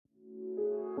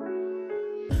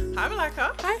Hi,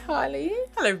 Malika. Hi, Harley.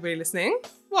 Hello, everybody listening.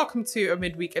 Welcome to a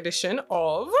midweek edition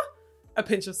of A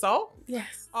Pinch of Salt,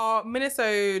 Yes. our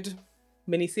Minnesota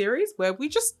mini-series where we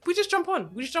just jump on.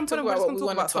 We just jump on and we're just going to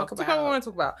talk about stuff. Talk about what we want to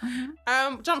talk about.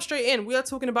 Mm-hmm. Jump straight in. We are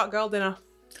talking about girl dinner.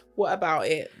 What about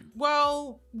it?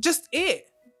 Well, just it.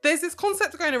 There's this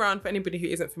concept going around for anybody who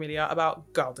isn't familiar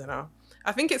about girl dinner.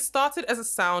 I think it started as a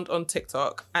sound on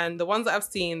TikTok, and the ones that I've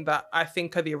seen that I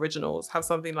think are the originals have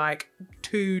something like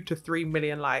 2 to 3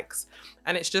 million likes.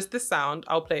 And it's just this sound.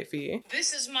 I'll play it for you.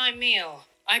 This is my meal.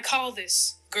 I call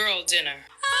this girl dinner.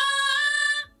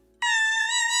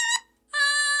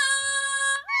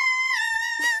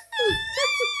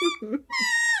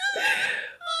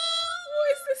 What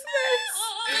is this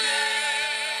mess?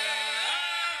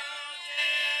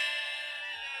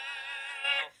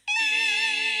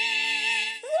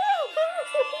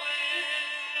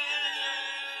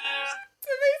 So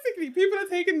basically, people are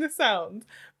taking this sound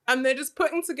and they're just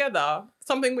putting together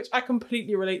something which I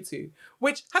completely relate to,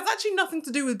 which has actually nothing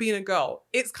to do with being a girl.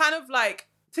 It's kind of like,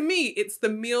 to me, it's the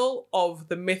meal of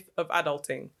the myth of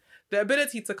adulting. The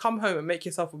ability to come home and make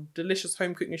yourself a delicious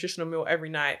home-cooked nutritional meal every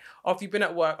night after you've been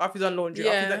at work, after you've done laundry.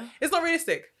 Yeah. It's not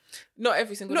realistic. Not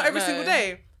every single Not night, every no. single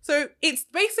day. So it's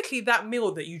basically that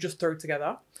meal that you just throw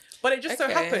together. But it just so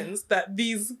Okay. happens that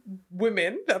these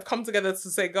women that have come together to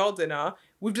say girl dinner,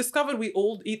 we've discovered we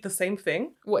all eat the same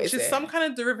thing. What which is is it? some kind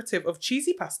of derivative of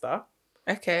cheesy pasta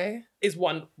Okay. is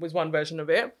one version of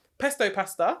it. Pesto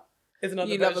pasta is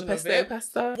another You version love a pesto of it.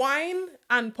 pasta? Wine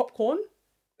and popcorn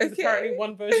is Okay. apparently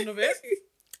one version of it.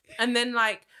 And then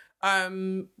like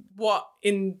what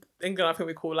in England I think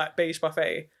we call like beige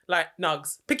buffet, like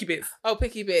nugs, picky bits. Oh,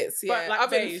 picky bits. Yeah. But like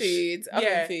oven beige. food. Oven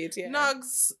Yeah. food. Yeah.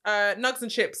 Nugs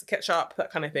and chips, ketchup, that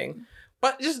kind of thing.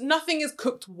 But just nothing is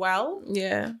cooked well.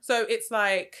 Yeah. So it's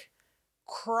like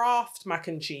Kraft mac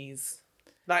and cheese,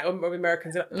 like of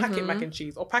Americans, like packet mac and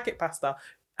cheese or packet pasta.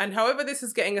 And however this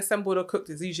is getting assembled or cooked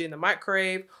is usually in the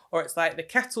microwave, or it's like the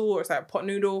kettle, or it's like a pot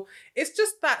noodle. It's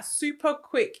just that super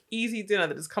quick, easy dinner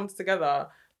that just comes together.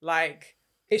 Like,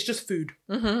 it's just food.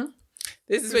 Mm-hmm.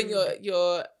 This is when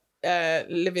you're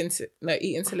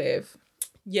eating to live.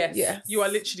 Yes. Yes. You are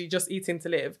literally just eating to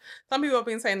live. Some people have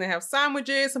been saying they have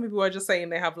sandwiches. Some people are just saying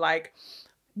they have like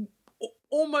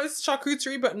almost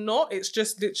charcuterie, but not. It's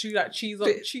just literally like cheese on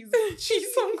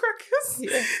crackers.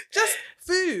 Yeah. Just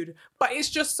food. But it's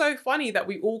just so funny that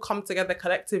we all come together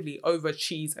collectively over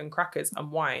cheese and crackers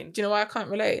and wine. Do you know why I can't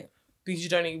relate? Because you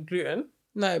don't eat gluten.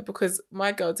 No, because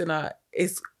my girl dinner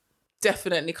is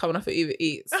definitely coming off at Uber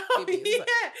Eats. Oh, Uber Eats,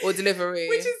 yeah. or delivery.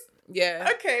 Which is yeah.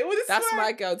 okay. Well, That's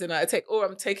my girl dinner.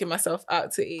 I'm taking myself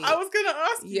out to eat. I was gonna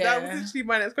ask you. Yeah. That was literally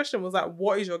my next question. Was like,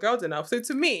 what is your girl dinner? So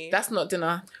to me, That's not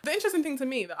dinner. the interesting thing to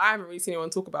me that I haven't really seen anyone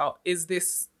talk about is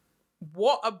this: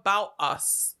 what about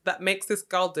us that makes this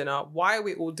girl dinner? Why are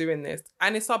we all doing this?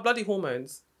 And it's our bloody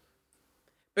hormones.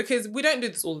 Because we don't do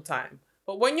this all the time.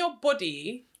 But when your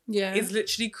body Yeah. is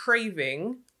literally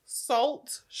craving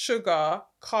salt, sugar,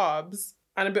 carbs,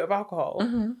 and a bit of alcohol,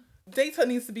 Mm-hmm. data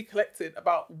needs to be collected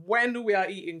about when we are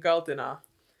eating girl dinner.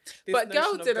 This But girl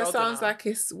notion of dinner sounds like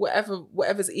it's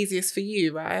whatever's easiest for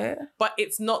you, right? But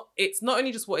it's not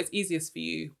only just what is easiest for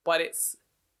you, but it's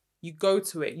you go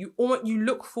to it. You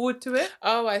look forward to it.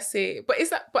 Oh, I see. But is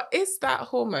that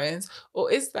hormones,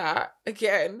 or is that,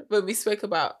 again, when we spoke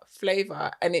about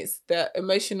flavour, and it's the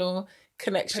emotional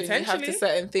connection you have to Potentially.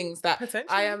 certain things that Potentially.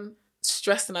 I am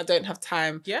stressed and I don't have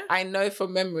time. Yeah. I know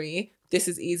from memory this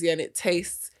is easy and it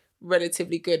tastes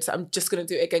relatively good, so I'm just going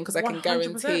to do it again because I can 100%.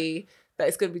 guarantee that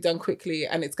it's going to be done quickly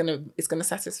and it's going to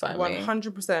satisfy me.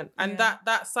 100%. And Yeah.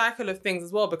 that cycle of things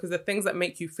as well, because the things that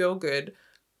make you feel good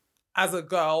as a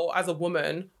girl, as a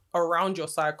woman, around your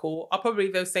cycle are probably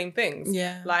those same things.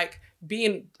 Yeah. Like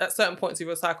being at certain points of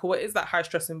your cycle, what is that high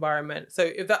stress environment? So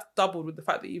if that's doubled with the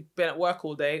fact that you've been at work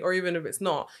all day, or even if it's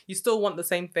not, you still want the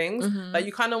same things. Mhm. Like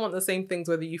you kind of want the same things,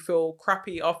 whether you feel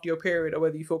crappy after your period or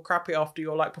whether you feel crappy after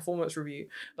your like performance review.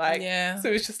 Like, Yeah. so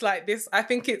it's just like this. I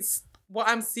think it's what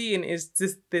I'm seeing is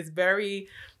just this very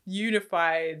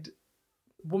unified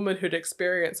womanhood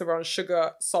experience around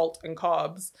sugar, salt, and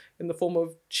carbs in the form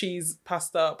of cheese,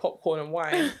 pasta, popcorn, and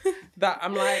wine. That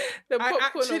I'm like, The I popcorn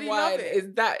actually and love wine it.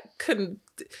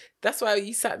 is that's why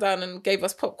you sat down and gave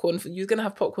us popcorn. You were going to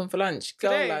have popcorn for lunch.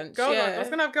 Today, lunch. girl yeah. lunch. I was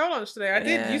gonna have girl lunch today. I did.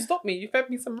 Yeah. You stopped me. You fed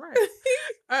me some rice.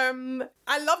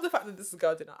 I love the fact that this is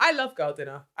girl dinner. I love girl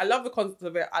dinner. I love the concept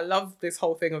of it. I love this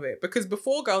whole thing of it, because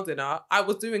before girl dinner, I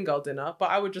was doing girl dinner,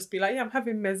 but I would just be like, yeah, I'm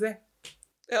having meze.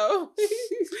 Oh.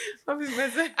 I'm having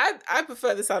meze. I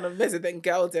prefer the sound of meze than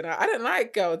girl dinner. I don't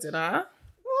like girl dinner.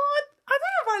 What? I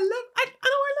don't know if I know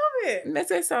I love it.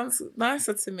 Meze sounds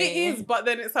nicer to me. It is, but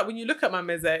then it's like when you look at my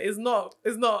meze,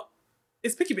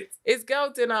 it's picky bits. It's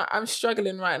girl dinner. I'm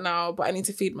struggling right now, but I need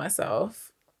to feed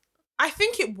myself. I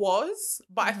think it was,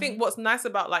 but I think what's nice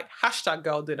about like hashtag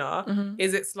girl dinner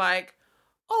is it's like,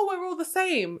 oh, we're all the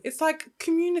same. It's like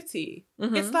community.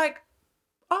 It's like,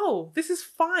 oh, this is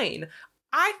fine.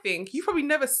 I think you've probably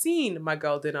never seen my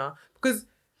girl dinner because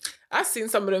I've seen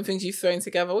some of them things you've thrown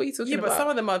together. What are you talking about? but some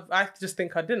of them I just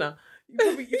think are dinner.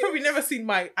 You've probably never seen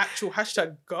my actual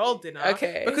hashtag girl dinner.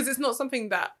 Okay. Because it's not something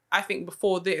that I think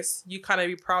before this you kind of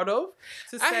be proud of.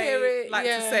 To say, I hear it, like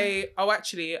to say, oh,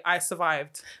 actually, I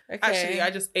survived. Okay. Actually, I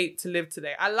just ate to live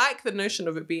today. I like the notion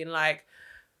of it being like,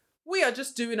 we are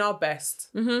just doing our best.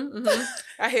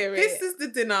 I hear it. This is the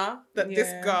dinner that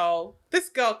this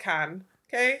girl can.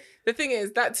 Okay? The thing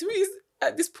is, that to me is,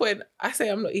 at this point, I say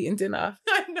I'm not eating dinner.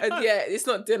 I know. And yeah, it's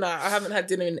not dinner. I haven't had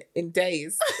dinner in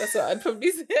days. That's what I'd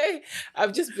probably say.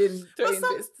 I've just been throwing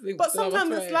bits. But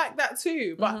sometimes it's like that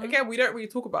too. But again, we don't really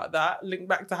talk about that. Link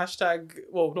back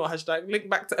to link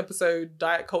back to episode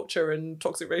diet culture and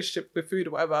toxic relationship with food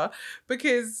or whatever.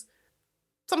 Because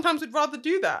sometimes we'd rather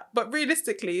do that. But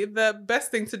realistically, the best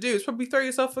thing to do is probably throw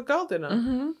yourself a girl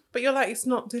dinner. But you're like, it's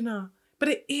not dinner. But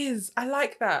it is. I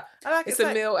like that. It's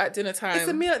a meal at dinner time. It's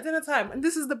a meal at dinner time. And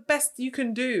this is the best you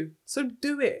can do. So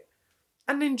do it.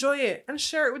 And enjoy it. And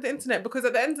share it with the internet. Because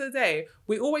at the end of the day,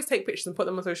 we always take pictures and put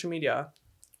them on social media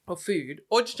of food.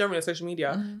 Or just generally on social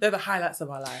media. They're the highlights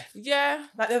of our life. Yeah.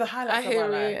 Like they're the highlights of our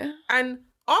life. And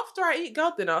after I eat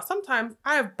girl dinner, sometimes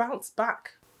I have bounced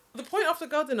back. The point of the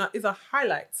girl dinner is a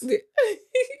highlight. It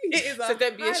is a so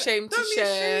don't be ashamed to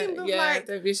share. Don't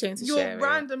be ashamed to share your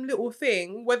random little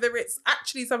thing, whether it's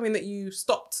actually something that you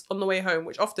stopped on the way home,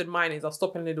 which often mine is. I'll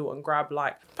stop in Lidl and grab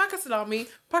like pack of salami,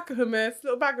 pack of hummus,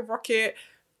 little bag of rocket,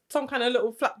 some kind of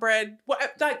little flatbread,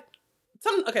 whatever. Like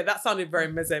okay, that sounded very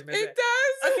meze. It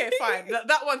does. Okay, fine.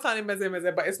 That one sounded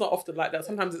meze, but it's not often like that.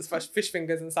 Sometimes it's fish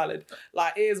fingers and salad.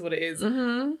 Like it is what it is. I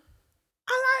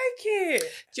like it.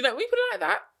 Do you know, we put it like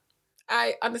that.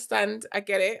 I understand. I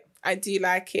get it. I do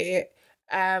like it.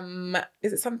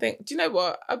 Is it something? Do you know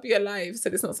what? I'll be alive, so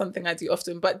it's not something I do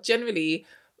often. But generally,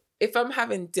 if I'm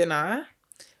having dinner,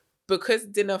 because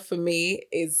dinner for me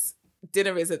is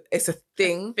it's a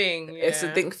thing. It's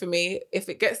a thing for me. If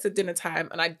it gets to dinner time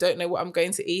and I don't know what I'm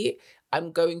going to eat,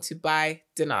 I'm going to buy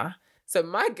dinner. So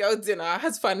my girl dinner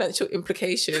has financial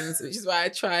implications, which is why I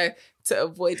try to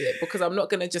avoid it, because I'm not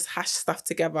going to just hash stuff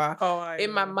together.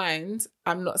 In my mind,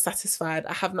 I'm not satisfied.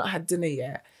 I have not had dinner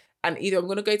yet. And either I'm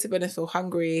going to go to bed and feel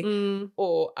hungry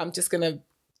or I'm just going to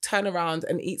turn around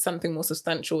and eat something more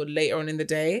substantial later on in the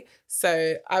day.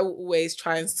 So I will always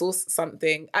try and source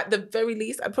something. At the very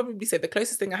least, I'd probably say the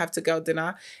closest thing I have to girl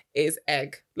dinner is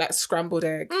egg, like scrambled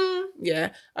egg.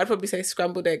 Yeah, I'd probably say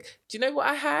scrambled egg. Do you know what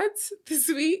I had this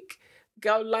week?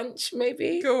 Girl lunch,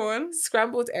 maybe. Go on.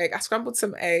 Scrambled egg. I scrambled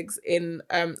some eggs in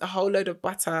a whole load of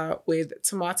butter with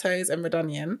tomatoes and red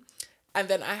onion. And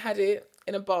then I had it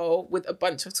in a bowl with a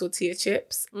bunch of tortilla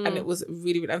chips. And it was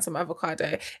really, really, and some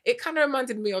avocado. It kind of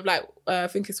reminded me of like, I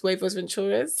think it's Huevos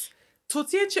Venturas.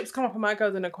 Tortilla chips come up in my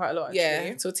girl dinner quite a lot, actually.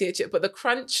 Yeah, tortilla chip. But the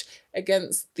crunch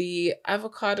against the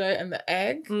avocado and the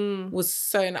egg was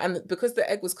so nice. And because the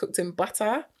egg was cooked in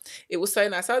butter, it was so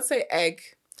nice. I would say egg.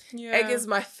 Yeah. Egg is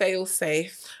my fail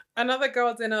safe. Another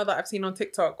girl dinner that I've seen on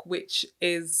TikTok, which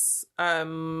is,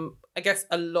 I guess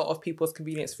a lot of people's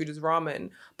convenience food is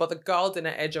ramen, but the girl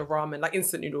dinner edge of ramen, like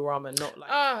instant noodle ramen, not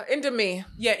like... Indomie.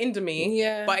 Yeah, Indomie.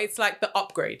 Yeah. But it's like the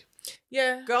upgrade.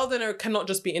 Yeah. Girl dinner cannot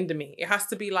just be Indomie. It has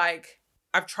to be like,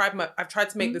 I've tried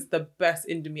to make this the best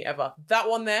Indomie ever. That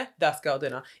one there, that's girl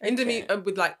dinner. Okay. Indomie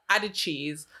with like added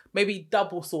cheese, maybe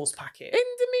double sauce packet.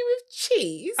 Indomie with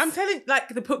cheese? I'm telling, like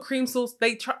they put cream sauce.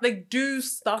 They do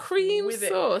stuff cream with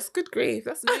sauce. Good grief,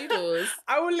 that's noodles.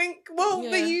 I will link. Well,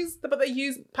 they use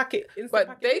packet. But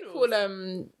packet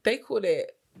they call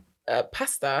it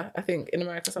pasta. I think in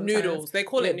America sometimes noodles. They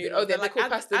call it noodles. Oh, they call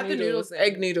pasta add noodles. The noodles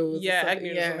egg noodles. Yeah, egg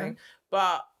noodles. Yeah. Something.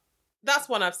 But that's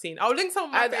one I've seen. I'll link some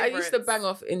of my favorites. I used to bang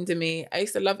off Indomie. I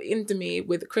used to love Indomie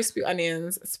with crispy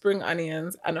onions, spring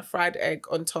onions, and a fried egg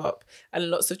on top,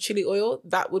 and lots of chili oil.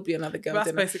 That would be another girl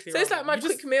dinner. Basically so it's like my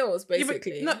quick meals,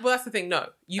 basically. Well, that's the thing. No,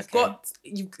 it's got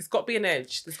to be an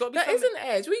edge. There's got to be. That is an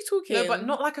edge. What are you talking? No, but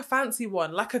not like a fancy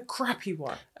one, like a crappy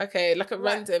one. Okay, like a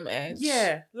random edge.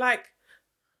 Yeah, like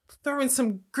throwing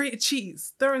some grated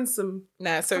cheese, throwing some...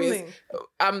 Nah, sorry.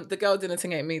 The girl dinner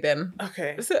thing ain't me then.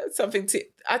 Okay.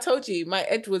 I told you, my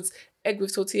edge was egg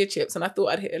with tortilla chips and I thought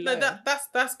I'd hit a low. No,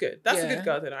 that's good. That's a good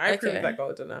girl dinner. I agree with that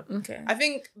girl dinner. Okay. I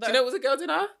think... Do you know what was a girl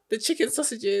dinner? The chicken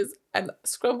sausages and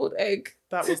scrambled egg.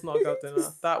 That was not a girl dinner.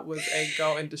 That was a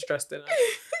girl in distress dinner.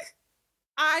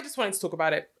 I just wanted to talk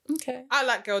about it. Okay. I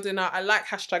like girl dinner. I like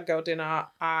hashtag girl dinner.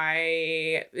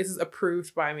 This is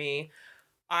approved by me.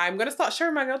 I'm gonna start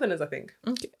sharing my girl dinners, I think.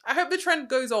 Okay. I hope the trend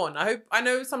goes on. I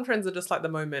know some trends are just like the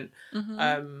moment.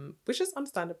 Mhm. Which is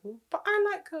understandable. But I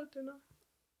like girl dinner.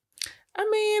 I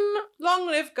mean, Long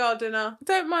live girl dinner.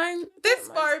 don't mind. This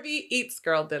Barbie eats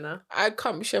girl dinner. I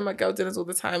can't be sharing my girl dinners all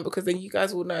the time because then you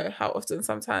guys will know how often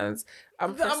sometimes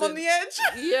I'm on the edge.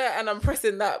 Yeah, and I'm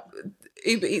pressing that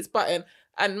Uber Eats button.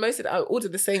 And most of I order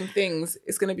the same things.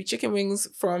 It's going to be chicken wings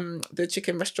from the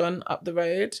chicken restaurant up the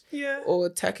road Yeah. or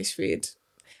Turkish food.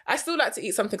 I still like to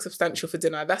eat something substantial for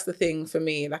dinner. That's the thing for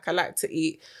me. Like, I like to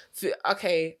eat,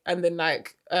 and then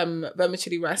like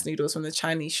vermicelli rice noodles from the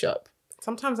Chinese shop.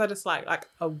 Sometimes I just like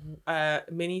a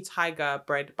mini tiger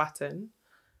bread batten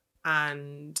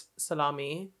and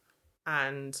salami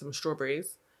and some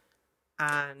strawberries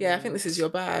and Yeah, I think this is your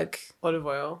bag. olive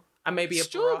oil and maybe a burrata.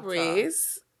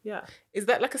 Strawberries. Yeah. Is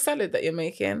that like a salad that you're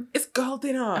making? It's girl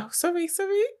dinner. Oh, sorry.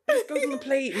 It goes on the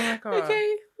plate, Monica.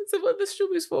 Okay. So what are the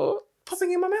strawberries for?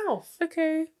 Popping in my mouth.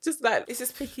 Okay. Just like, it's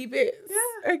just picky bits.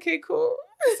 Yeah. Okay, cool.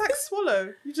 It's like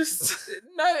swallow. You just...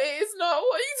 No, it is not.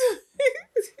 What are you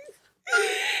doing?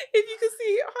 If you can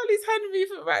see Holly's hand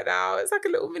movement right now, it's like a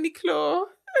little mini claw.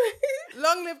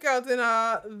 Long live girl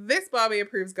dinner. This Barbie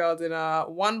approves girl dinner.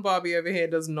 One Barbie over here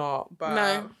does not. But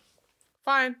No.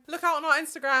 Fine. Look out on our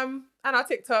Instagram and our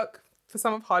TikTok for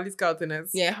some of Harley's girl dinners.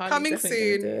 Yeah, Harley's coming definitely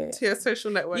gonna do soon it. to your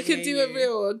social network. You could near do you. a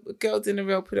real girl dinner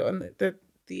reel, put it on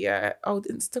the old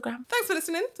Instagram. Thanks for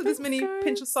listening to this Thanks, mini guys.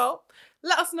 pinch of salt.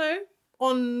 Let us know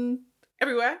on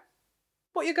everywhere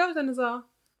what your girl dinners are.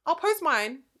 I'll post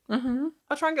mine. Mm-hmm.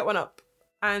 I'll try and get one up.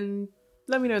 And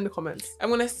let me know in the comments. I'm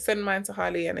going to send mine to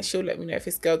Harley and she'll let me know if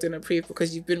it's girl dinner approved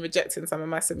because you've been rejecting some of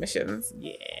my submissions.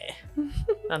 Yeah.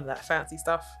 None of that fancy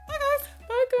stuff. Okay.